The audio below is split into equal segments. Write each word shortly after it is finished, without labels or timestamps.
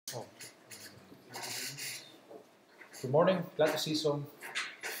Good morning, glad to see some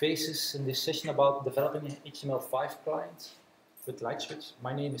faces in this session about developing an HTML5 client with Lightswitch.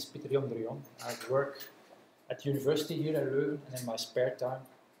 My name is Pieter-Jan Drouillon. I work at university here in Leuven, and in my spare time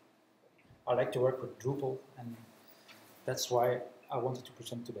I like to work with Drupal, and that's why I wanted to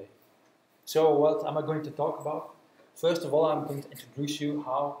present today. So what am I going to talk about? First of all, I'm going to introduce you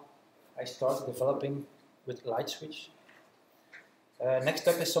how I started developing with Lightswitch. Next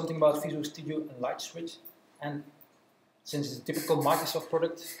up is something about Visual Studio and Lightswitch, and since it's a typical Microsoft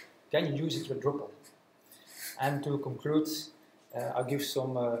product, can you use it with Drupal? And to conclude, I'll give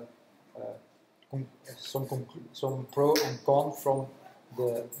some pro and con from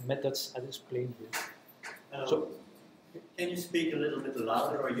the methods as explained here. So, can you speak a little bit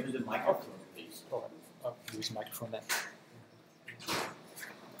louder or use the microphone, please? Oh, I'll use the microphone then.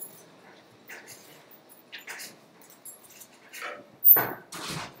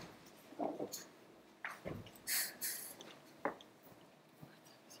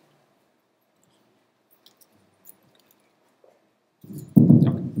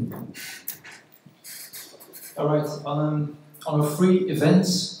 Alright, on a free event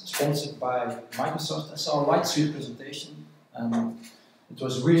sponsored by Microsoft, I saw a Lightswitch presentation, and it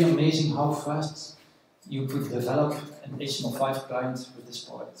was really amazing how fast you could develop an HTML5 client with this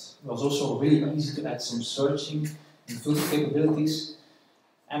product. It was also really easy to add some searching and filter capabilities,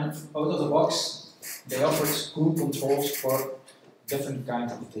 and out of the box they offered cool controls for different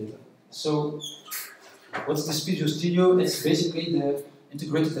kinds of data. So what's this Visual Studio? It's basically the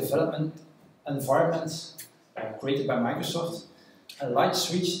integrated development environment created by Microsoft. And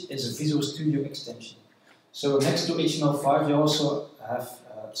Lightswitch is a Visual Studio extension. So next to HTML5 you also have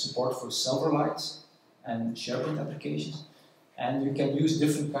support for Silverlight and SharePoint applications, and you can use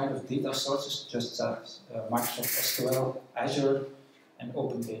different kind of data sources just as Microsoft SQL, Azure and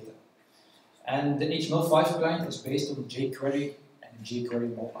Open Data. And the HTML5 client is based on jQuery and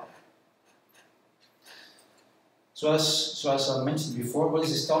jQuery Mobile. So as I mentioned before, what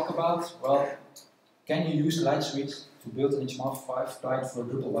is this talk about? Well, can you use Lightswitch to build an HTML5 client for a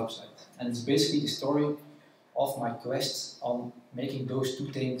Drupal website? And it's basically the story of my quest on making those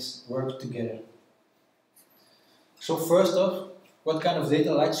two things work together. So first off, what kind of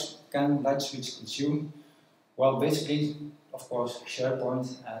data can Lightswitch consume? Well, basically, of course,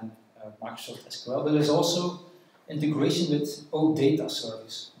 SharePoint and Microsoft SQL, but there's also integration with OData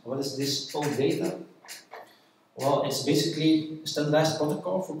service. What is this OData? Well, it's basically a standardized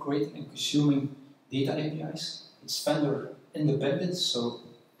protocol for creating and consuming data APIs. It's vendor independent, so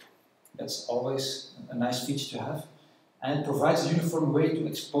that's always a nice feature to have. And it provides a uniform way to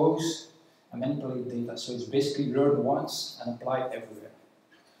expose and manipulate data. So it's basically learn once and apply everywhere.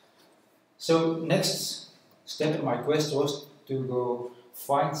 So next step in my quest was to go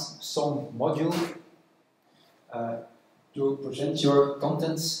find some module to present your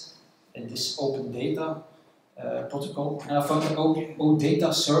contents in this open data protocol, and I found the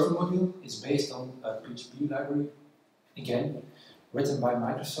OData server module. It's based on a PHP library, again, written by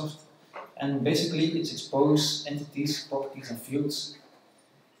Microsoft, and basically it exposes entities, properties and fields.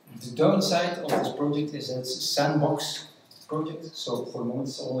 The downside of this project is that it's a sandbox project, so for the moment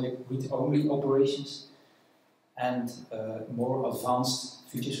it's only read-only operations, and more advanced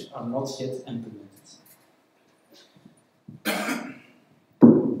features are not yet implemented.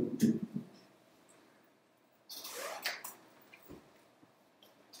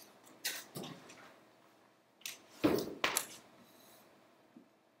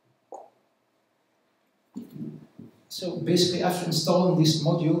 So basically, after installing this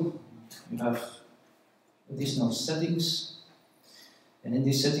module, you have additional settings, and in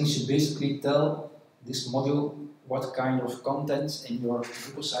these settings you basically tell this module what kind of content in your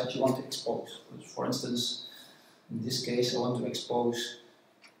Drupal site you want to expose. For instance, in this case I want to expose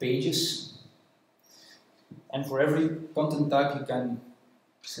pages, and for every content type you can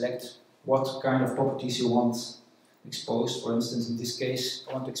select what kind of properties you want exposed. For instance, in this case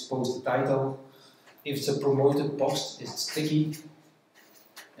I want to expose the title. If it's a promoted post, it's sticky.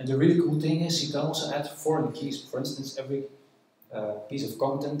 And the really cool thing is you can also add foreign keys. For instance, every piece of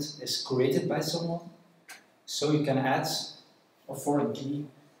content is created by someone, so you can add a foreign key.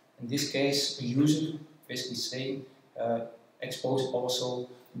 In this case, a user, basically saying, expose also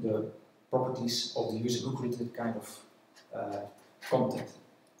the properties of the user who created that kind of content.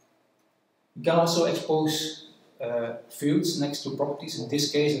 You can also expose fields next to properties. In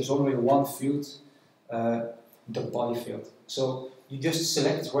this case, there's only one field, the body field. So you just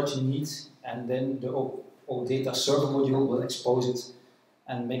select what you need, and then the OData server module will expose it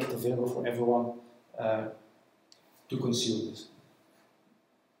and make it available for everyone to consume it.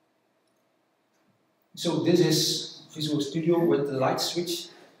 So this is Visual Studio with the Lightswitch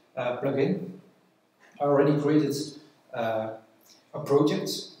plugin, I already created a project.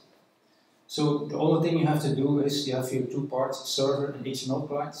 So the only thing you have to do is you have here two parts, server and HTML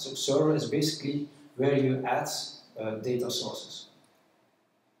client. So server is basically where you add data sources.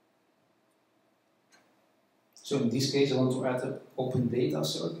 So in this case I want to add an open data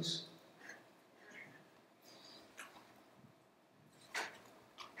service.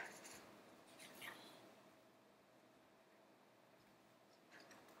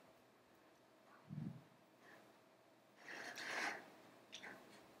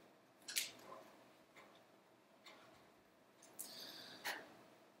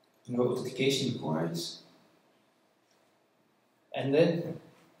 No authentication required, and then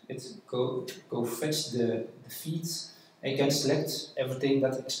it go fetch the feeds, and you can select everything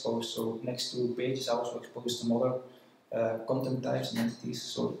that's exposed. So next to pages I also expose some other content types and entities.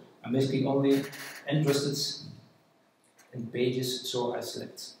 So I'm basically only interested in pages, so I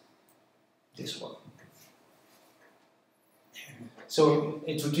select this one. So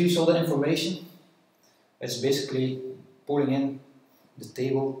it retrieves all the information. It's basically pulling in the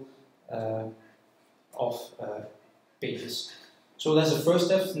table of pages. So that's the first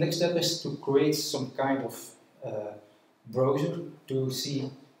step. Next step is to create some kind of browser to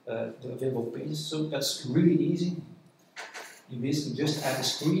see the available pages. So that's really easy. You basically just add a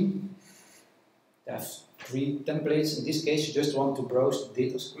screen. You have 3 templates. In this case, you just want to browse the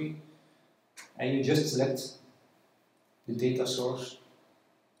data screen, and you just select the data source.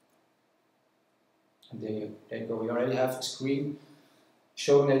 And there you go. You already have a screen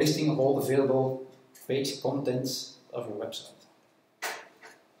showing a listing of all the available page contents of your website.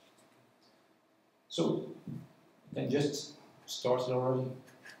 So you can just start it already.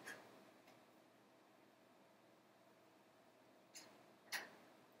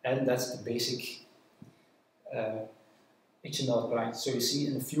 And that's the basic HTML client. So you see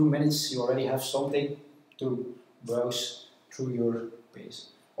in a few minutes you already have something to browse through your page.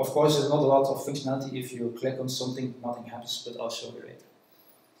 Of course, there's not a lot of functionality. If you click on something, nothing happens, but I'll show you later.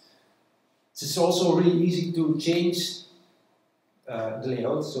 It's also really easy to change the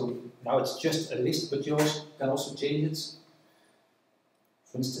layout. So now it's just a list, but you can also change it.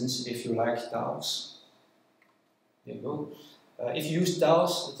 For instance, if you like tiles, there you go. If you use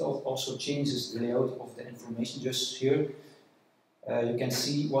tiles, it also changes the layout of the information. Just here, you can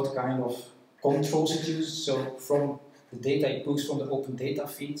see what kind of controls it uses. So from the data it pulls from the open data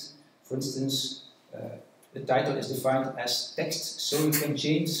feed, for instance, the title is defined as text, so you can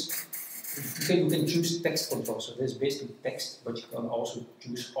change. You can choose text controls, so this is basically text, but you can also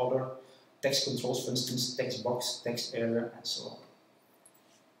choose other text controls, for instance, text box, text area, and so on.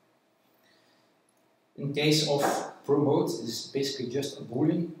 In case of promote, this is basically just a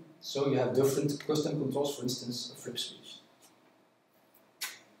boolean, so you have different custom controls, for instance, a flip switch.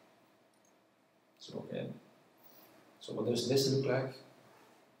 So, okay. So what does this look like?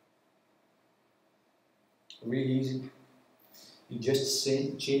 Really easy. You just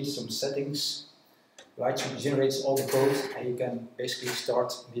change some settings. Lightswitch generates all the code, and you can basically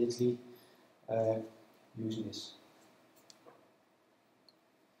start immediately using this.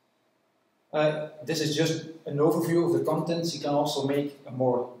 This is just an overview of the contents. You can also make a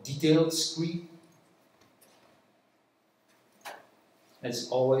more detailed screen. It's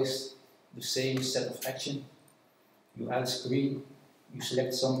always the same set of action. You add a screen, you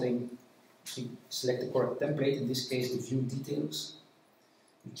select something, you select the correct template, in this case the view details.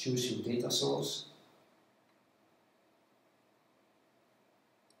 You choose your data source.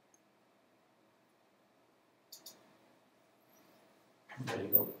 There you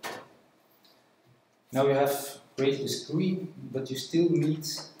go. Now you have created a screen, but you still need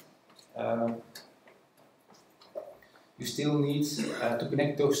to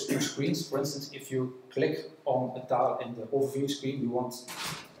connect those two screens. For instance, if you click on a tile in the overview screen, you want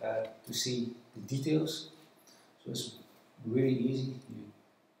to see the details. So it's really easy. You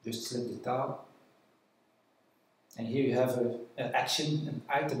just select the tile, and here you have an action, an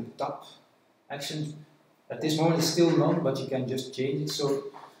item tab action. At this moment it's still none, but you can just change it. So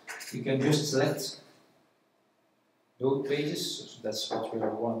you can just select those pages. So that's what we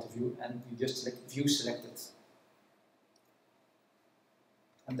want to view, and you just select view selected.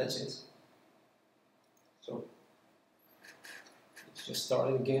 And that's it. So let's just start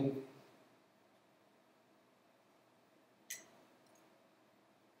it again.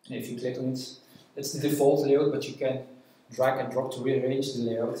 And if you click on it, it's the default layout, but you can drag and drop to rearrange the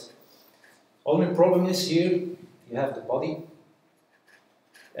layout. Only problem is here you have the body,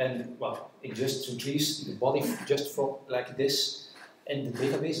 and well, it just retrieves the body just from like this, and the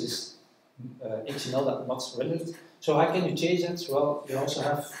database is HTML that not rendered. So how can you change that? Well, you also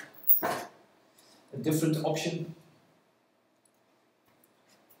have a different option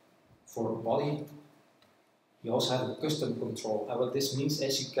for body. You also have a custom control. And what this means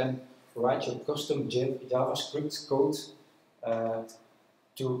is you can write your custom JavaScript code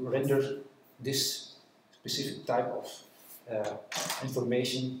to render this specific type of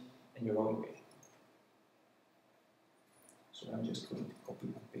information in your own way. So I'm just going to copy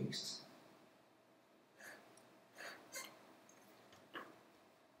and paste.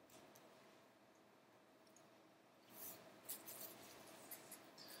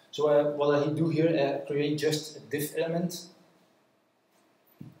 So what I do here, create just a div element.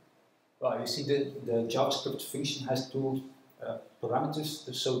 Well, you see the JavaScript function has two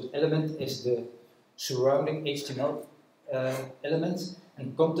parameters. So the element is the surrounding HTML element,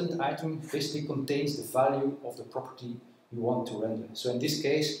 and content item basically contains the value of the property you want to render. So in this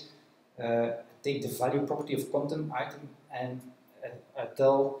case, take the value property of content item and I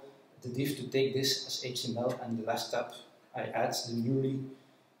tell the div to take this as HTML, and the last step I add the newly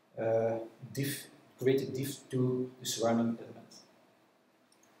created div to the surrounding element.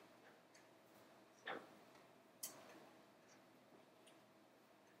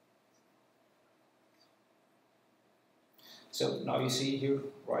 So now you see here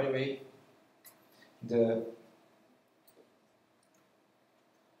right away the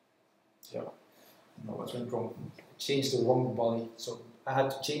I don't know what went wrong. I changed the wrong body. So I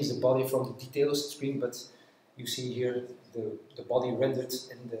had to change the body from the details screen, but you see here the body rendered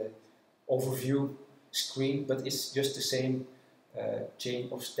in the overview screen, but it's just the same chain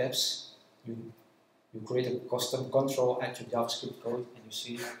of steps. You create a custom control, add your JavaScript code, and you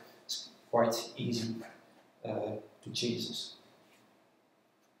see it's quite easy to change this.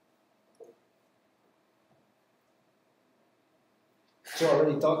 So I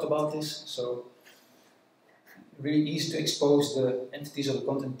already talked about this, so really easy to expose the entities or the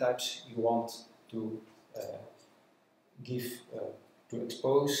content types you want to to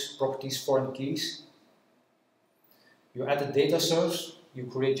expose properties, foreign keys. You add a data source, you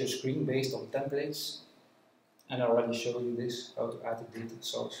create your screen based on templates, and I already showed you this, how to add a data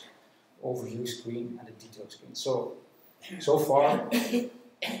source, overview screen and a detail screen. So far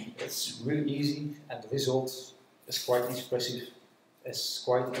it's really easy, and the result is quite impressive.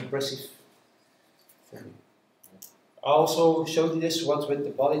 For me. I also showed you this, what with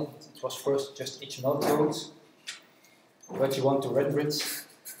the body. It was first just HTML code, but you want to render it.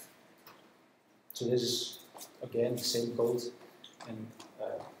 So this is again the same code, and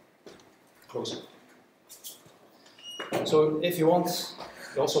close it. So if you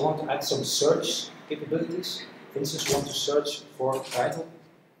also want to add some search capabilities. For instance, you want to search for title.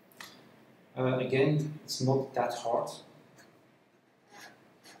 Again, it's not that hard.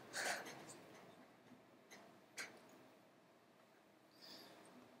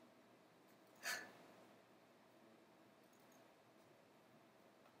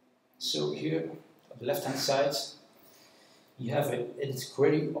 So here, on the left-hand side, you have an edit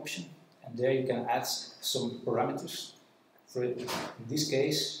query option, and there you can add some parameters. For in this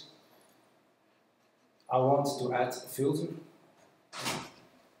case, I want to add a filter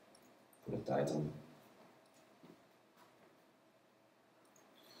for the title.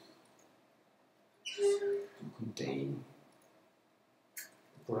 To contain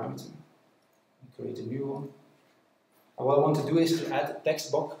the parameter and create a new one. And what I want to do is to add a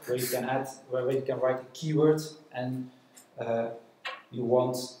text box where you can write a keyword, and you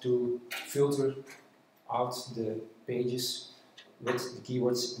want to filter out the pages with the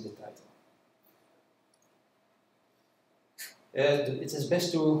keywords in the title. It is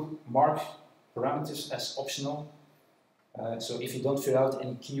best to mark parameters as optional. So if you don't fill out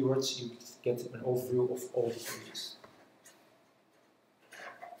any keywords, you get an overview of all the pages.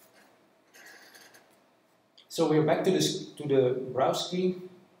 So we're back to the browse screen.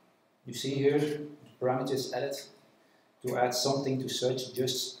 You see here the parameters added. To add something to search,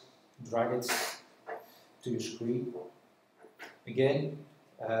 just drag it to your screen. Again,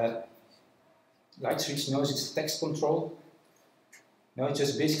 Lightswitch knows it's text control. Now it's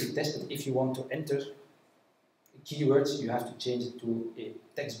just basically test that if you want to enter keywords, you have to change it to a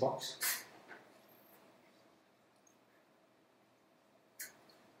text box.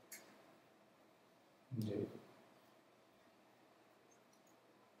 There you go.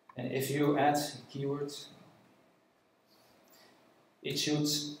 And if you add a keyword, it should,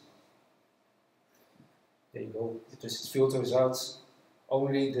 there you go, it just filters out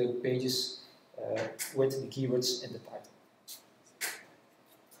only the pages with the keywords in the title.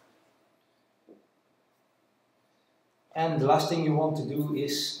 And the last thing you want to do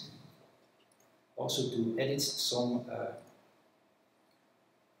is also to edit some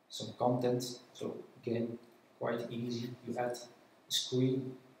content. So again, quite easy. You add a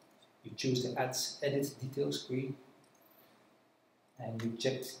screen, you choose the edit detail screen, and you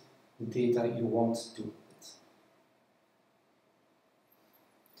check the data you want to edit.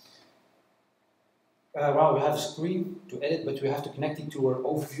 Well, we have a screen to edit, but we have to connect it to our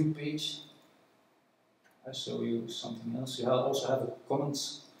overview page. I'll show you something else. You also have a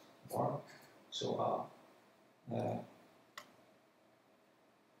comments bar. So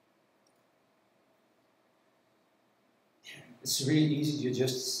it's really easy. You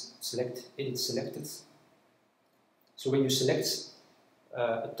just select edit selected. So when you select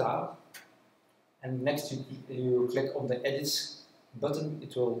a tab and next you click on the edits button,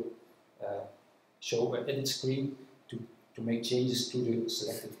 it will show an edit screen to make changes to the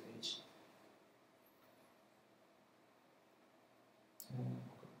selected page.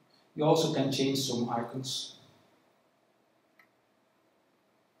 You also can change some icons.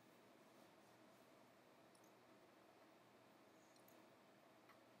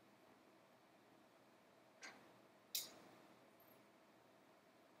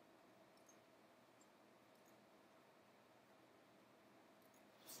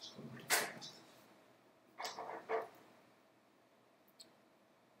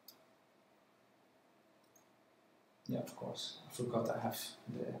 Yeah, of course. I forgot I have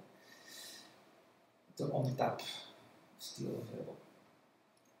the on tab still available.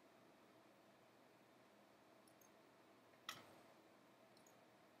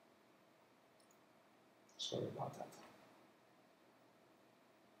 Sorry about that.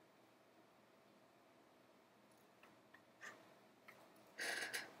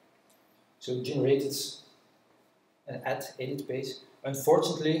 So it generated an add edit page.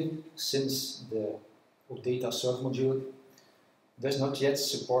 Unfortunately, since the data serve module does not yet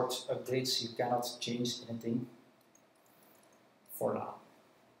support updates, you cannot change anything for now.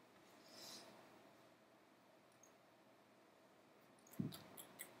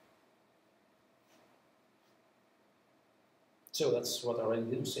 So that's what I already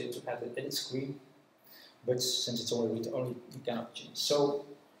did, say to add an edit screen, but since it's already read-only, you cannot change. So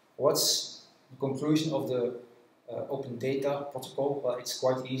what's the conclusion of the open data protocol? Well, it's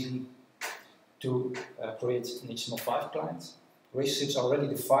quite easy to create an HTML5 client. Relationships are already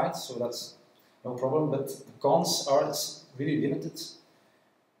defined, so that's no problem, but the cons are it's really limited,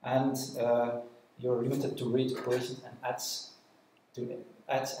 and you're limited to read operations, and add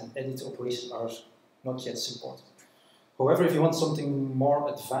and edit operations are not yet supported. However, if you want something more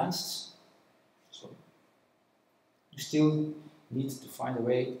advanced, so you still need to find a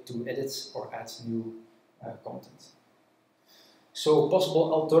way to edit or add new content. So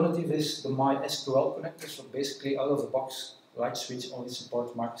possible alternative is the MySQL connector. So basically out of the box, Lightswitch only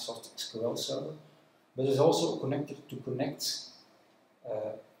supports Microsoft SQL Server, but there's also a connector to connect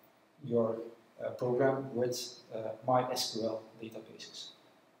your program with MySQL databases.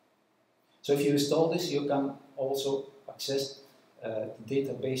 So if you install this, you can also access the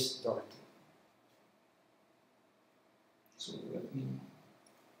database directly. So let me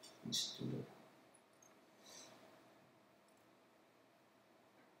switch to the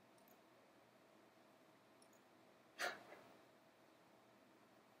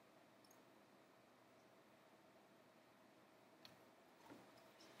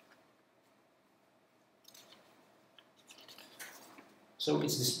So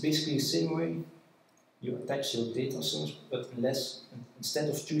it's basically the same way you attach your data source, but instead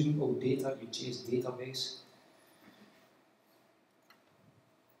of choosing OData, you choose database.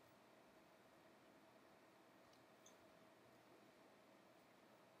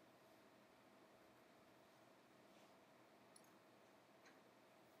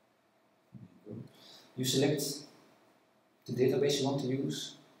 You select the database you want to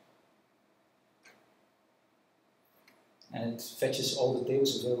use, and it fetches all the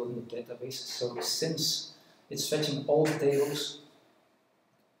tables available in the database. So since it's fetching all the tables,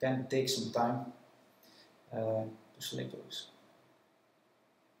 it can take some time to select those.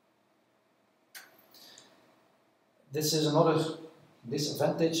 This is another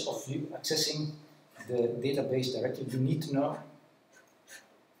disadvantage of you accessing the database directly. You need to know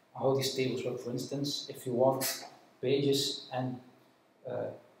how these tables work. For instance, if you want pages and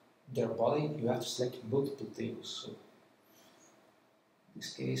their body, you have to select multiple tables. So in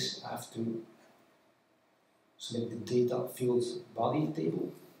this case, I have to select the data field body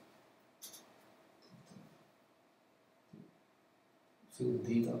table, field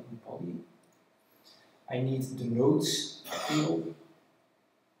data body. I need the nodes table,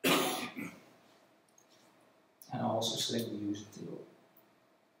 and I also select the user table.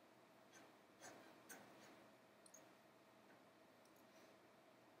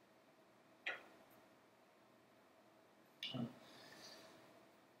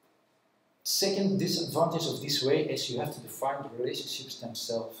 Second disadvantage of this way is you have to define the relationships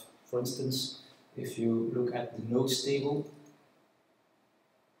themselves. For instance, if you look at the nodes table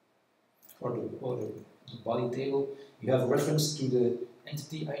or the body table, you have reference to the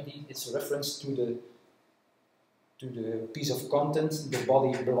entity ID. It's a reference to the piece of content the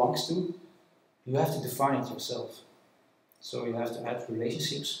body belongs to. You have to define it yourself. So you have to add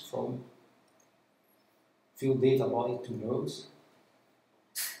relationships from field data body to nodes.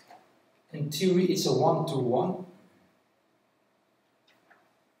 In theory, it's a one-to-one.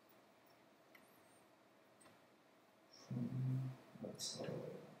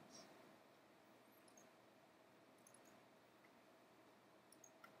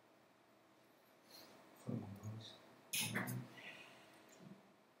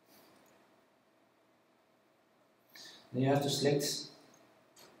 Then you have to select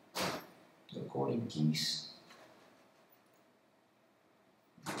the according keys.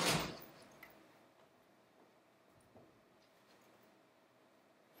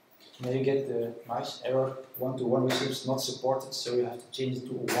 Now you get the nice error, one-to-one relationships not supported, so you have to change it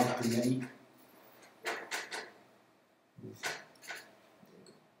to a one-to-many.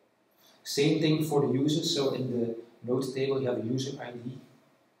 Same thing for the user, so in the node table you have a user ID.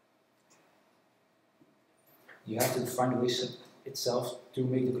 You have to define the relationship itself to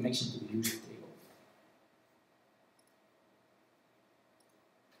make the connection to the user table.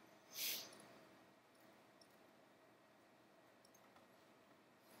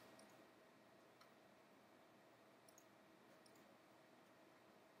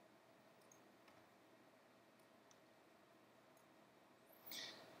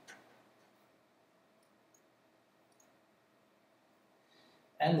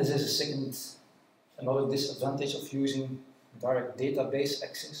 And this is another disadvantage of using direct database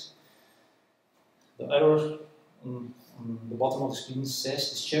access. The error on the bottom of the screen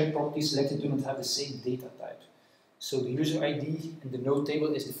says the shared properties selected do not have the same data type. So the user ID in the node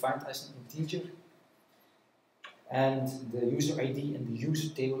table is defined as an integer, and the user ID in the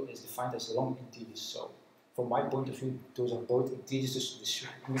user table is defined as long integers. So from my point of view, those are both integers, so this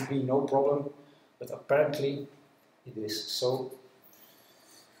should be no problem, but apparently it is. So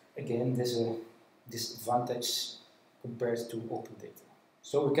again, there's a disadvantage compared to open data.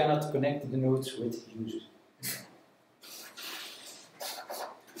 So we cannot connect the nodes with users.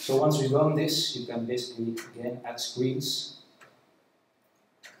 So once we've done this, you can basically again add screens.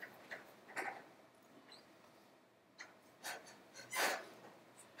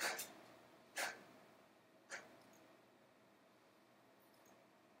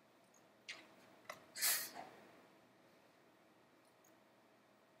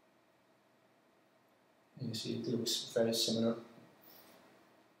 You see it looks very similar.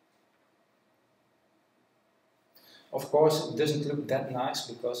 Of course, it doesn't look that nice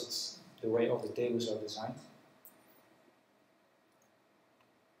because it's the way all the tables are designed.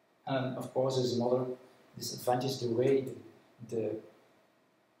 And of course, there's another disadvantage, the way the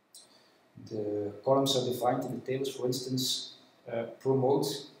columns are defined in the tables. For instance, promote,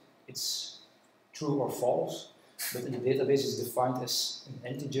 it's true or false, but in the database it's defined as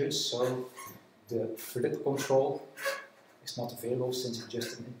an integer, so the flip control is not available since it's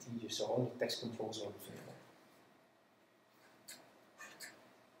just an integer, so only text controls are available.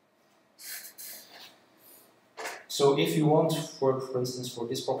 So if you want, for instance, for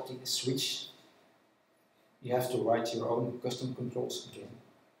this property a switch, you have to write your own custom controls again.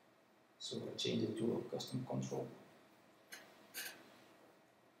 So I change it to a custom control.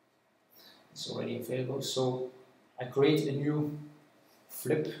 It's already available. So I create a new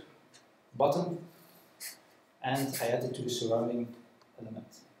flip button and I add it to the surrounding element.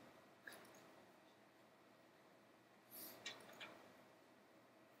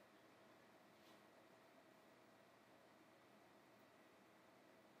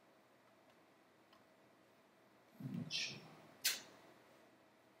 I'm not sure.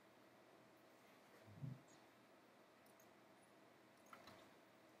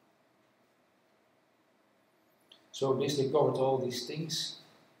 So basically covered all these things.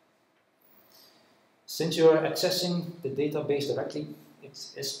 Since you are accessing the database directly, it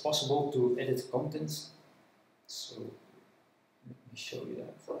is possible to edit content. So let me show you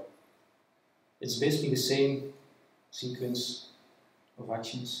that. It's basically the same sequence of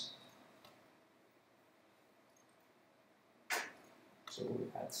actions. So we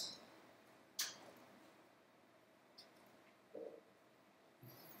add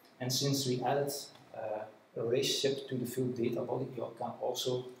and since we added a relationship to the field data body, you can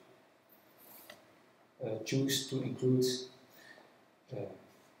also choose to include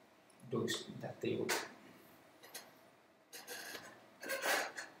that table.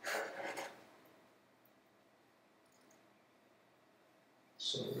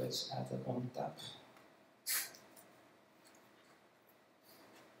 So let's add an on tab.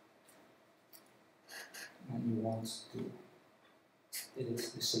 And you want to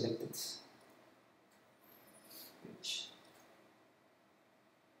edit the selected page.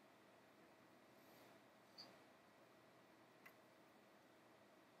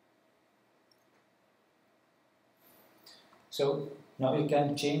 So now you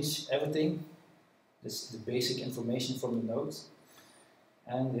can change everything. This is the basic information from the node.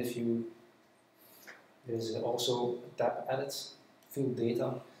 And if you, there's also a tab added, field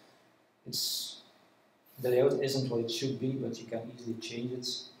data. The layout isn't what it should be, but you can easily change it.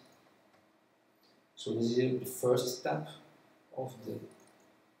 So this is the first tab of the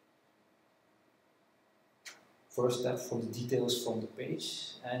first tab for the details from the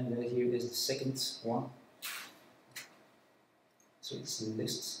page, and here is the second one. So it's the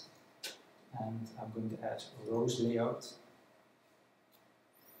list, and I'm going to add rows layout.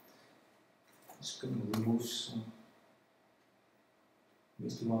 Just going to remove some.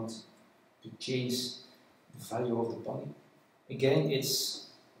 Basically want to change the value of the body. Again, it's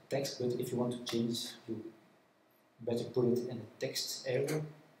text, but if you want to change, you better put it in the text area.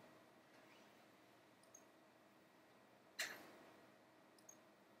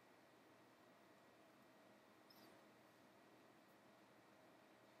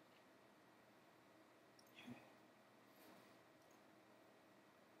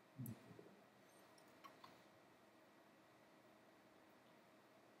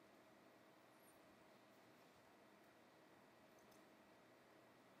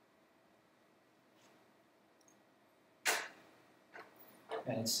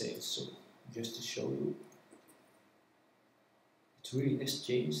 And it saves. So just to show you, it really is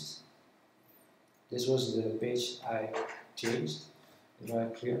changed. This was the page I changed. If I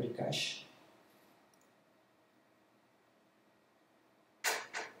clear the cache,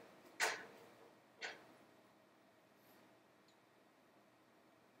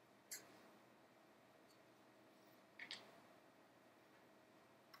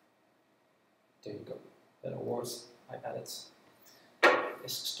 there you go. That award I added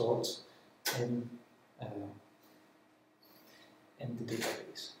is stored in the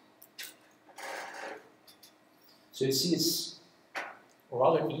database. So you see, it's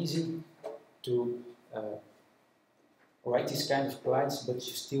rather easy to write these kind of clients, but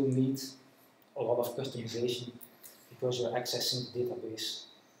you still need a lot of customization because you're accessing the database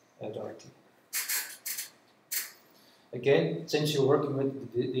directly. Again, since you're working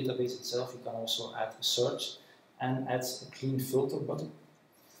with the database itself, you can also add a search and add a clean filter button.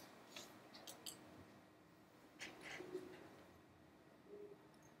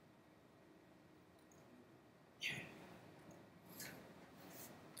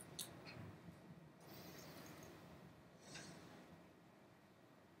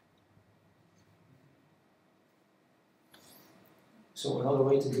 So another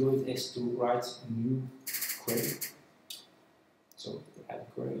way to do it is to write a new query. So add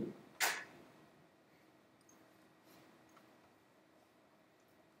a query.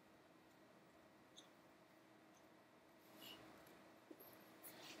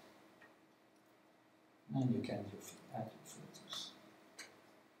 And you can add your filters.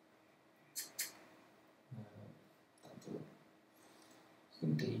 Title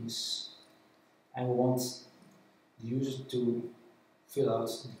contains, and we want the user to fill out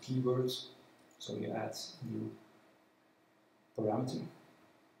the keywords, so you add a new parameter.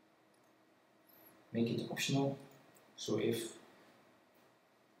 Make it optional, so if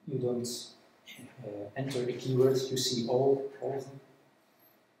you don't enter the keywords, you see all of them.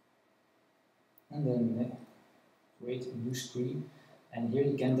 And then create a new screen, and here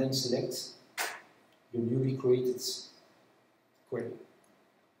you can then select your newly created query.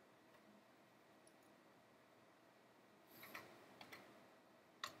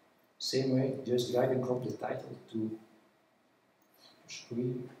 Same way, just drag and drop the title to your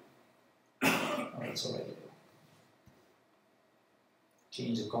screen. Oh, that's already there.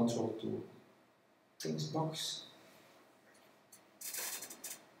 Change the control to text box.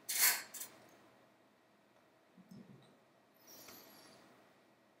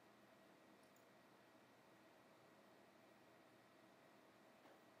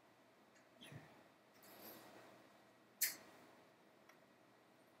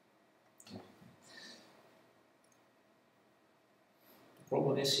 The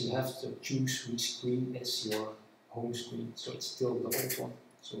problem is you have to choose which screen is your home screen, so it's still the old one.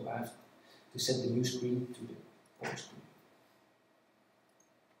 So I have to set the new screen to the home screen.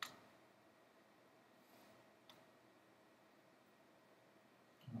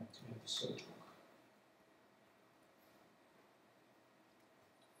 Right, we have the search box.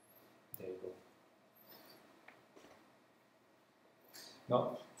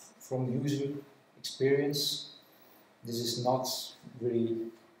 Now, from the user experience, this is not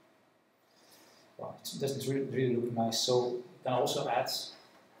really, well, it doesn't really look nice. So you can also add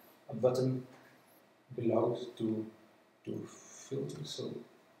a button below to filter. So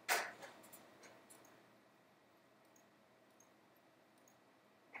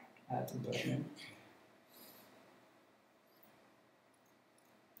add a button.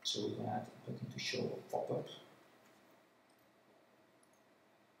 So we can add a button to show a pop-up.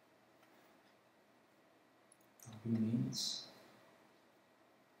 Means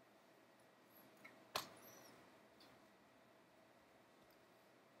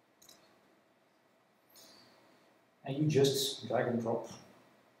and you just drag and drop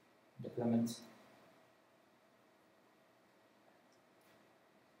the element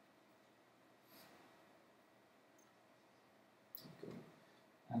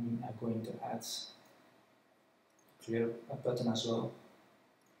and I'm going to add clear a button as well.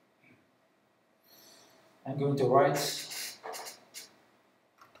 I'm going to write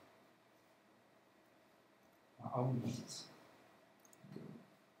my own method.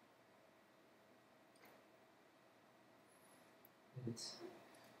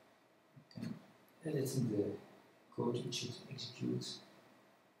 Edit in the code it should execute.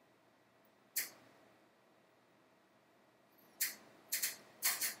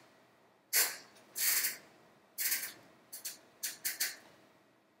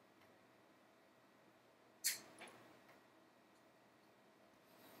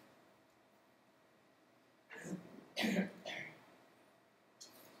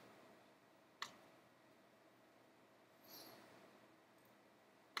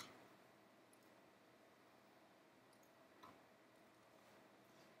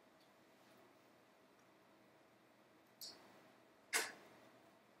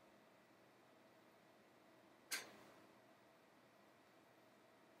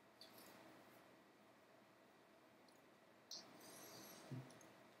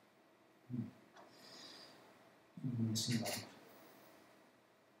 Missing one.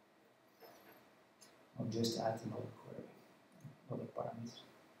 I'll just add another query, another parameter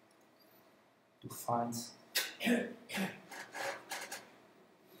to find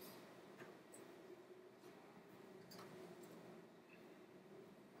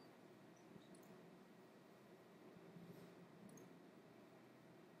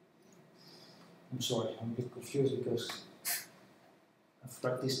I'm sorry, I'm a bit confused because I've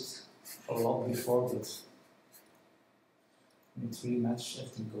practiced a lot before, but when it's really matched,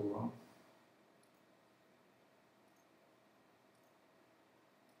 everything go wrong.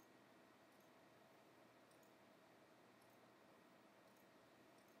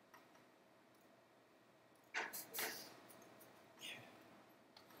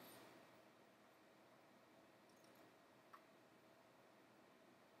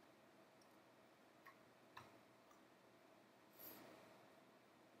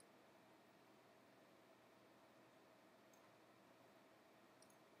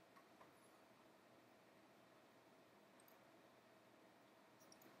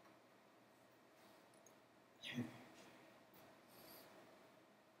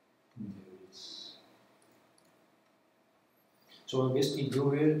 So what I basically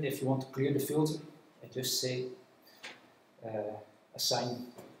do here, if you want to clear the filter, I just say assign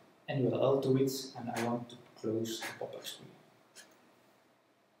any URL to it, and I want to close the pop-up screen.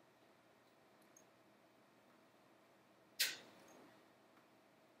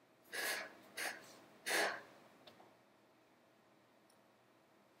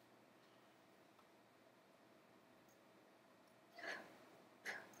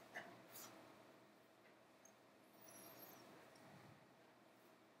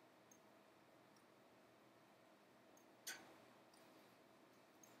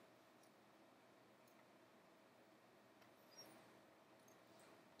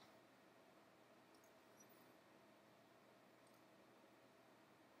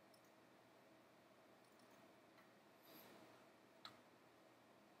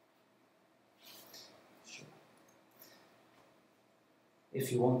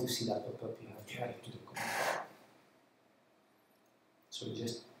 If you want to see that pop-up, you have to add it to the command bar. So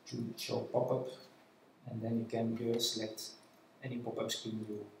just choose show pop-up, and then you can here select any pop-up screen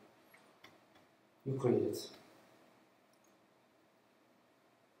you created.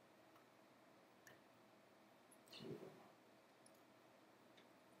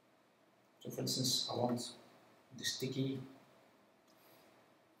 So for instance, I want the sticky,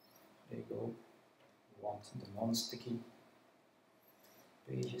 there you go, I want the non-sticky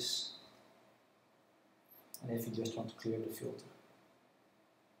pages, and if you just want to clear the filter.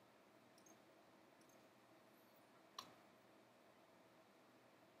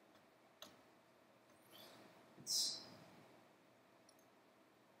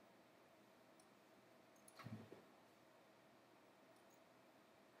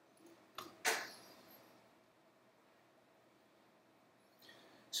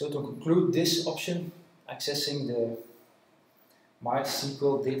 So to conclude this option, accessing the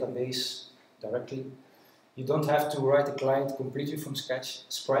MySQL database directly, you don't have to write the client completely from scratch,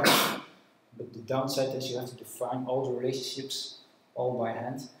 but the downside is you have to define all the relationships all by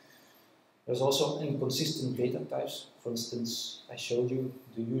hand. There's also inconsistent data types. For instance, I showed you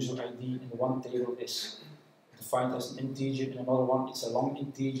the user ID in one table is defined as an integer, in another one it's a long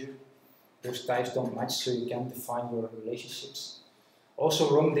integer. Those types don't match, so you can't define your relationships.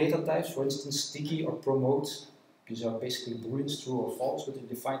 Also wrong data types, for instance sticky or promote, these are basically booleans, true or false, but they're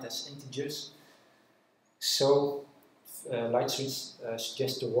defined as integers. So Lightswitch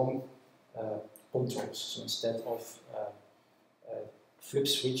suggests the wrong controls. So instead of flip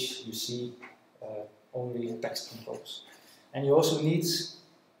switch, you see only text controls. And you also need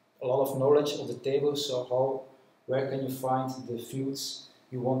a lot of knowledge of the table, so where can you find the fields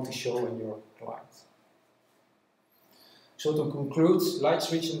you want to show in your client. So to conclude,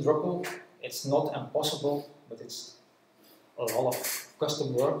 Lightswitch and Drupal, it's not impossible, but it's a lot of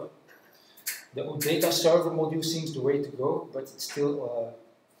custom work. The data server module seems the way to go, but it's still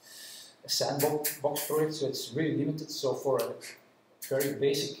a sandbox project, so it's really limited. So for a very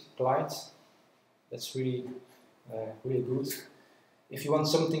basic client, that's really good. If you want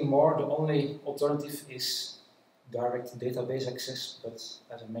something more, the only alternative is direct database access, but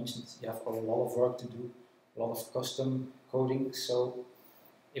as I mentioned, you have a lot of work to do, a lot of custom coding, so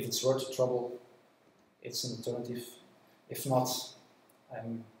if it's worth the trouble, it's an alternative. If not,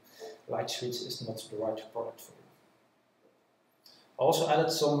 Lightswitch is not the right product for you. I also added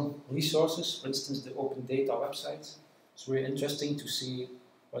some resources, for instance the Open Data website. It's really interesting to see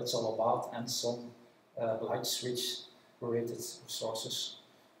what it's all about, and some Lightswitch related resources.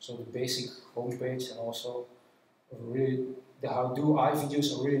 So the basic homepage, and also really the how-do I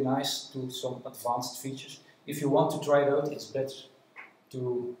videos are really nice, to some advanced features. If you want to try it out, it's better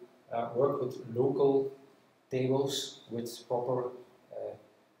to work with local tables with proper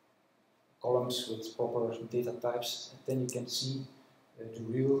columns, with proper data types, and then you can see the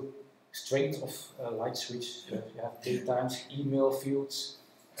real strength of Lightswitch. You have date times, email fields,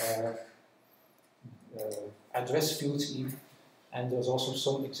 address fields even, and there's also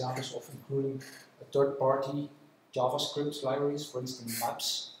some examples of including a third-party JavaScript libraries, for instance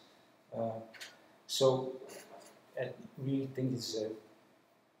maps. So I really think it's a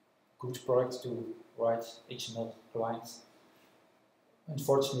good product to write HTML clients.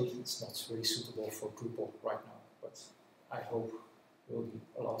 Unfortunately, it's not really suitable for Drupal right now, but I hope there will be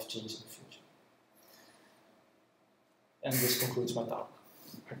a lot of change in the future. And this concludes my talk.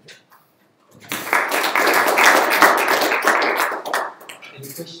 Any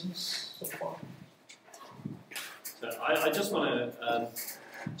questions so far? So I just want to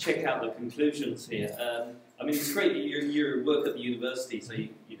check out the conclusions here. I mean, it's great that you work at the university, so you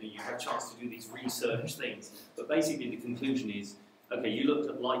have a chance to do these research things. But basically, the conclusion is, okay, you looked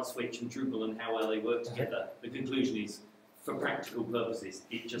at Lightswitch and Drupal and how well they work together. The conclusion is, for practical purposes,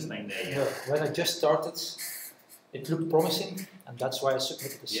 it just ain't there yet. No, when I just started, it looked promising, and that's why I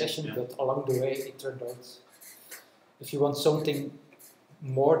submitted the session. But along the way, it turned out, if you want something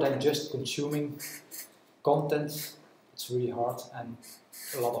more than just consuming content, it's really hard and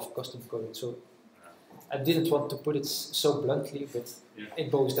a lot of custom coding. So I didn't want to put it so bluntly, but it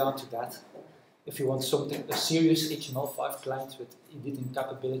boils down to that. If you want something, a serious HTML5 client with editing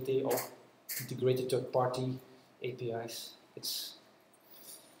capability or integrated third-party APIs, it's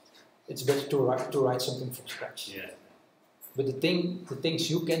better to write something from scratch. Yeah. But the things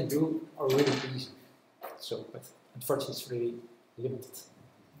you can do are really easy. So, but unfortunately, it's really limited.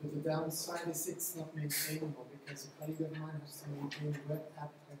 But the downside is it's not maintainable, because a colleague of mine has to maintain a web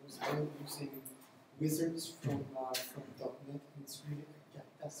app that was built using wizards from .NET, and it's really a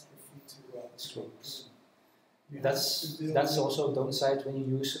catastrophe That's also a downside when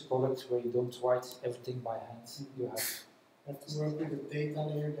you use a product where you don't write everything by hand. You have to work with the data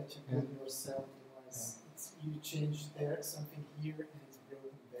layer that you build yourself. Otherwise, you change something here and it's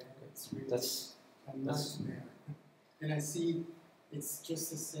broken there. It's really a nightmare. And I see it's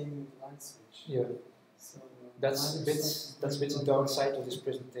just the same with Lightswitch. Yeah. So that's a bit the downside of this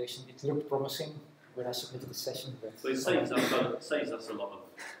presentation. It looked promising when I submitted the session, but it saves us a lot of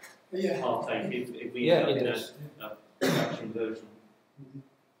heartache if we end up in a production version.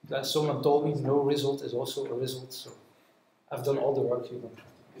 Someone told me no result is also a result, so I've done all the work you want.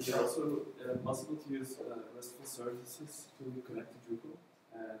 Is it also possible to use RESTful services to connect to Drupal?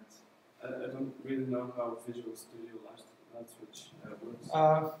 And I don't really know how Visual Studio Lightswitch works.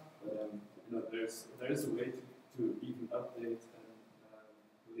 But there is a way to even update and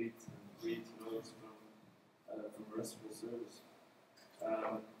delete and read nodes from a RESTful service.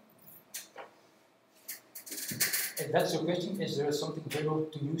 If that's your question, is there something better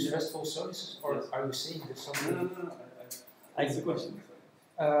to use RESTful services, or Yes. are you saying there's something? No. That's the question.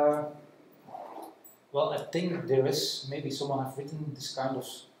 Well, I think there is, maybe someone have written this kind of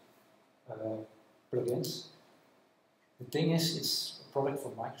plugins. The thing is, it's a product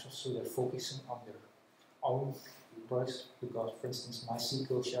for Microsoft, so they're focusing on their own products, because, for instance,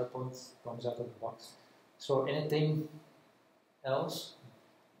 MySQL SharePoint comes out of the box. So anything else,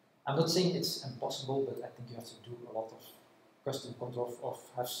 I'm not saying it's impossible, but I think you have to do a lot of custom control, of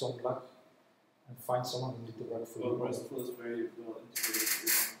have some luck and find someone who did the work for you. Well, RESTful is very well integrated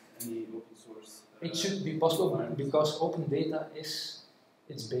with any open source. It should be possible because open data it's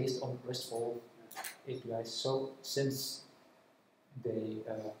based on RESTful APIs. So since they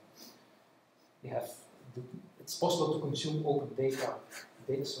have it's possible to consume open data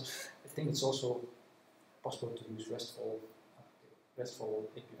source, I think it's also possible to use RESTful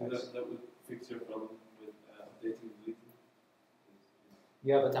APIs. That would fix your problem with updating and deleting.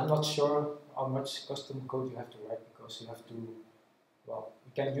 Yeah, but I'm not sure how much custom code you have to write, because you have to, well,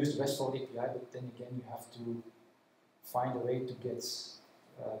 you can use the RESTful API, but then again you have to find a way to get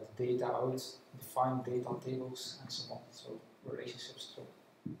the data out, define data tables and so on, so relationships. So.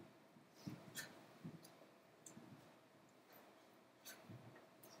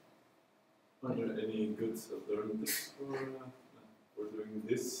 Are there any good alternatives for doing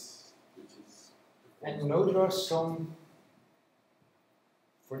this, which is? And no, there are some,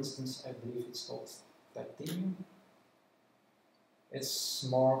 for instance, I believe it's called Titanium. It's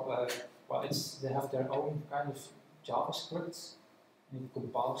more, well, they have their own kind of JavaScript, and it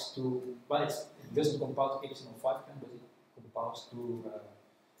compiles to, well, it doesn't compile to HTML5 Client, but it compiles to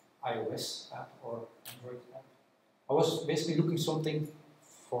iOS app or Android app. I was basically looking something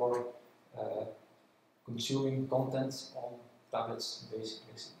for consuming content on tablets,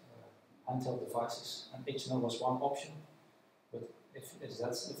 basically handheld devices, and HTML was one option. But if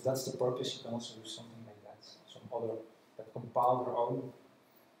that's the purpose, you can also use something like that. Some other that compile their own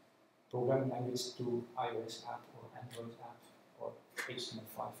programming language to iOS app or Android app or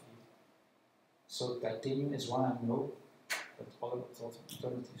HTML5 even. So Titanium is one I know, but other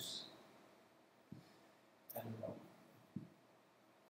alternatives